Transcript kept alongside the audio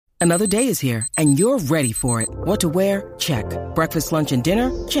Another day is here, and you're ready for it. What to wear? Check. Breakfast, lunch, and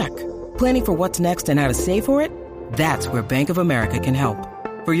dinner? Check. Planning for what's next and how to save for it? That's where Bank of America can help.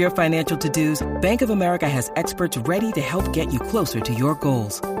 For your financial to-dos, Bank of America has experts ready to help get you closer to your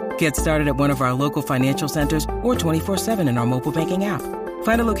goals. Get started at one of our local financial centers or 24/7 in our mobile banking app.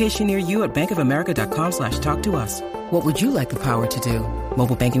 Find a location near you at bankofamerica.com/talktous. What would you like the power to do?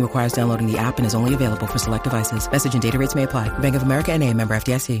 Mobile banking requires downloading the app and is only available for select devices. Message and data rates may apply. Bank of America N.A., member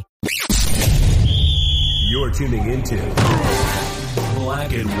FDIC. You're tuning into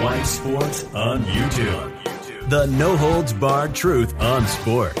Black and White Sports on YouTube. The no-holds-barred truth on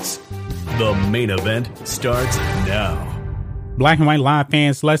sports. The main event starts now. Black and White Live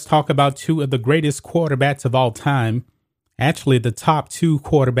fans, let's talk about two of the greatest quarterbacks of all time. Actually, the top two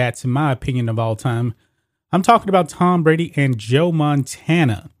quarterbacks, in my opinion, of all time. I'm talking about Tom Brady and Joe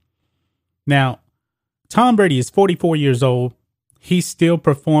Montana. Now, Tom Brady is 44 years old. He's still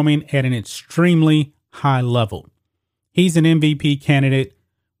performing at an extremely high level. He's an MVP candidate.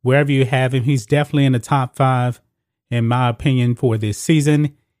 Wherever you have him, he's definitely in the top 5, in my opinion, for this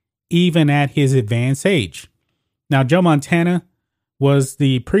season, even at his advanced age. Now, Joe Montana was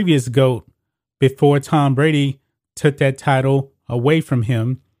the previous GOAT before Tom Brady took that title away from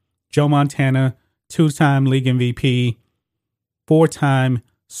him. Joe Montana, 2-time league MVP, 4-time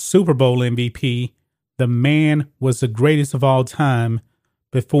Super Bowl MVP. The man was the greatest of all time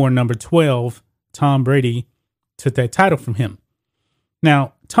before number 12, Tom Brady, took that title from him.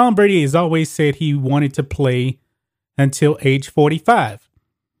 Now, Tom Brady has always said he wanted to play until age 45.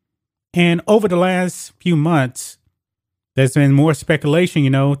 And over the last few months, there's been more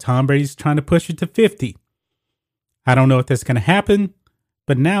speculation, Tom Brady's trying to push it to 50. I don't know if that's going to happen,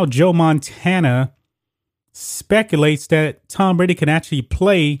 but now Joe Montana speculates that Tom Brady can actually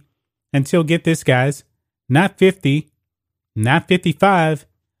play until, get this, guys, not 50, not 55,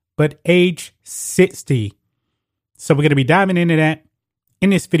 but age 60. So we're going to be diving into that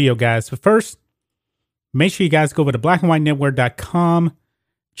in this video, guys. But first, make sure you guys go over to blackandwhitenetwork.com.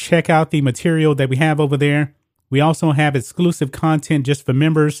 Check out the material that we have over there. We also have exclusive content just for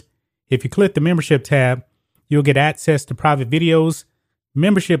members. If you click the membership tab, you'll get access to private videos.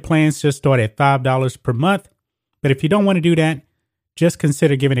 Membership plans just start at $5 per month. But if you don't want to do that, just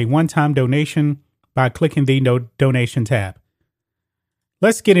consider giving a one-time donation by clicking the donation tab.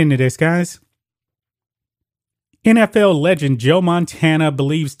 Let's get into this, guys. NFL legend Joe Montana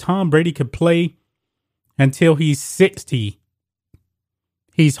believes Tom Brady could play until he's 60.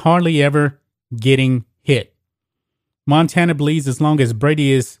 He's hardly ever getting hit. Montana believes as long as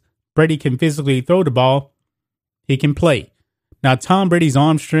Brady can physically throw the ball, he can play. Now, Tom Brady's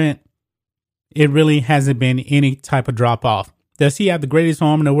arm strength, it really hasn't been any type of drop off. Does he have the greatest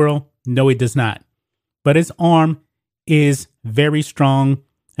arm in the world? No, he does not. But his arm is very strong.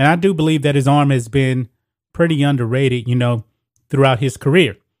 And I do believe that his arm has been pretty underrated, throughout his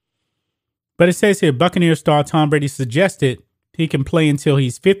career. But it says here, Buccaneers star Tom Brady suggested he can play until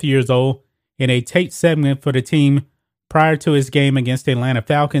he's 50 years old in a tape segment for the team prior to his game against the Atlanta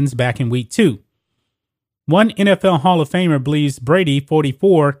Falcons back in week 2. One NFL Hall of Famer believes Brady,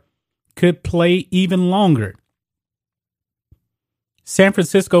 44, could play even longer. San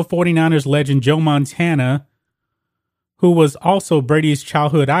Francisco 49ers legend Joe Montana, who was also Brady's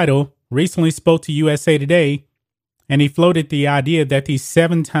childhood idol, recently spoke to USA Today, and he floated the idea that the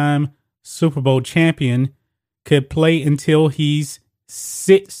 7-time Super Bowl champion could play until he's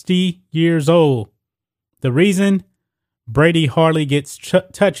 60 years old. The reason? Brady hardly gets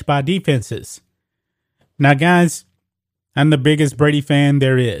touched by defenses. Now, guys, I'm the biggest Brady fan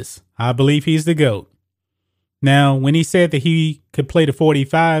there is. I believe he's the GOAT. Now, when he said that he could play to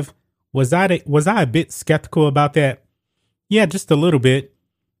 45, was I a bit skeptical about that? Yeah, just a little bit.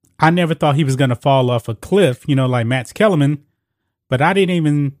 I never thought he was going to fall off a cliff, like Max Kellerman, but I didn't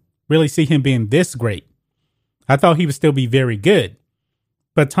even really see him being this great. I thought he would still be very good,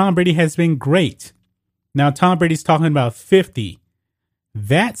 but Tom Brady has been great. Now, Tom Brady's talking about 50.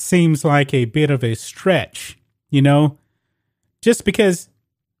 That seems like a bit of a stretch, just because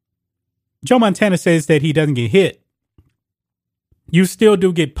Joe Montana says that he doesn't get hit. You still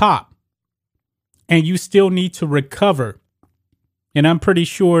do get popped, and you still need to recover. And I'm pretty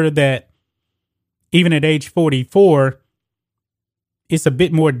sure that even at age 44, it's a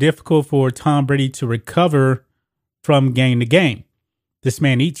bit more difficult for Tom Brady to recover from game to game. This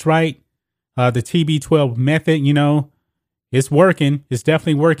man eats right. The TB12 method, it's working. It's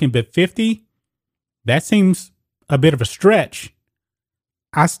definitely working. But 50, that seems a bit of a stretch.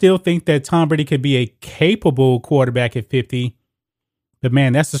 I still think that Tom Brady could be a capable quarterback at 50. But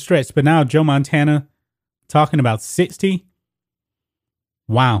man, that's a stretch. But now Joe Montana talking about 60.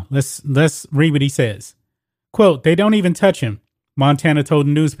 Wow. Let's read what he says. Quote, "They don't even touch him," Montana told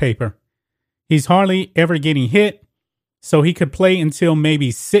the newspaper. "He's hardly ever getting hit, so he could play until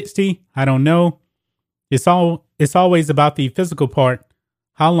maybe 60. I don't know. It's always about the physical part.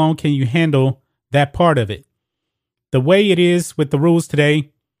 How long can you handle that part of it? The way it is with the rules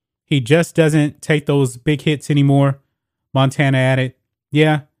today, he just doesn't take those big hits anymore," Montana added.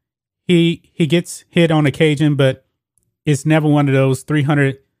 "Yeah, he gets hit on occasion, but it's never one of those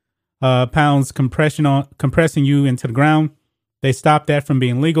 300 pounds compressing you into the ground. They stopped that from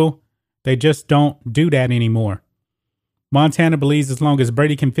being legal. They just don't do that anymore." Montana believes as long as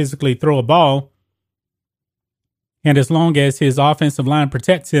Brady can physically throw a ball, and as long as his offensive line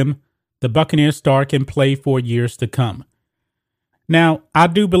protects him, the Buccaneers star can play for years to come. Now, I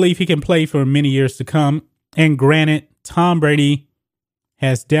do believe he can play for many years to come. And granted, Tom Brady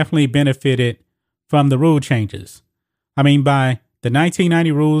has definitely benefited from the rule changes. I mean, by the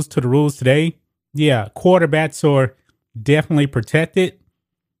 1990 rules to the rules today, yeah, quarterbacks are definitely protected,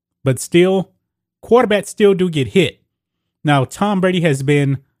 but still, quarterbacks still do get hit. Now, Tom Brady has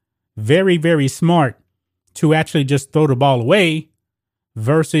been very, very smart to actually just throw the ball away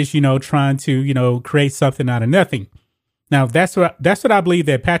versus, trying to, create something out of nothing. Now, that's what I believe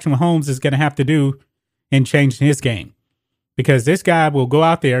that Patrick Mahomes is going to have to do in changing his game, because this guy will go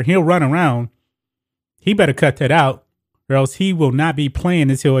out there, he'll run around. He better cut that out, or else he will not be playing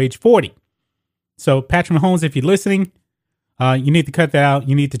until age 40. So, Patrick Mahomes, if you're listening, you need to cut that out.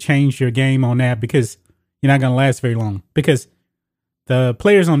 You need to change your game on that, because you're not going to last very long. Because the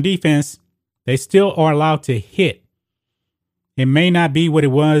players on defense, they still are allowed to hit. It may not be what it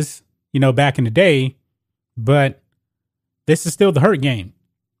was, back in the day, but this is still the hurt game.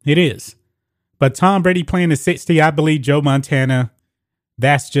 It is. But Tom Brady playing at 60, I believe Joe Montana,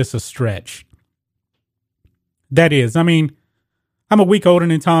 that's just a stretch. That is. I mean, I'm a week older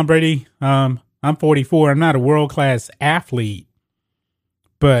than Tom Brady. I'm 44. I'm not a world-class athlete,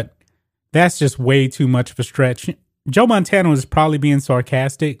 but that's just way too much of a stretch. Joe Montana was probably being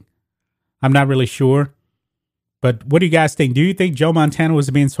sarcastic. I'm not really sure. But what do you guys think? Do you think Joe Montana was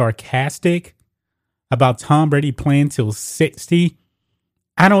being sarcastic about Tom Brady playing till 60?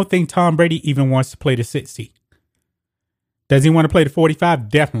 I don't think Tom Brady even wants to play to 60. Does he want to play to 45?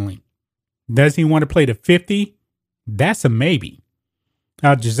 Definitely. Does he want to play to 50? That's a maybe.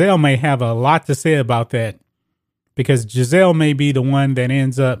 Now, Giselle may have a lot to say about that, because Giselle may be the one that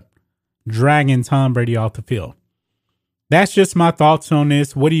ends up dragging Tom Brady off the field. That's just my thoughts on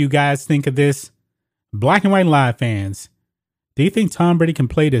this. What do you guys think of this? Black and White Live fans, do you think Tom Brady can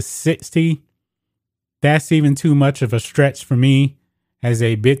play to 60? That's even too much of a stretch for me as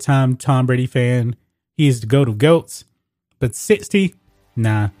a big-time Tom Brady fan. He is the GOAT of GOATs. But 60?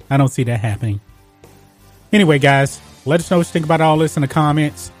 Nah, I don't see that happening. Anyway, guys, let us know what you think about all this in the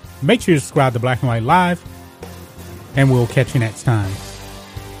comments. Make sure you subscribe to Black and White Live, and we'll catch you next time.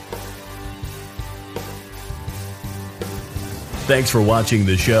 Thanks for watching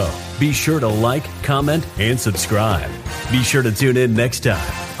the show. Be sure to like, comment, and subscribe. Be sure to tune in next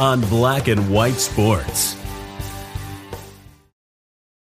time on Black and White Sports.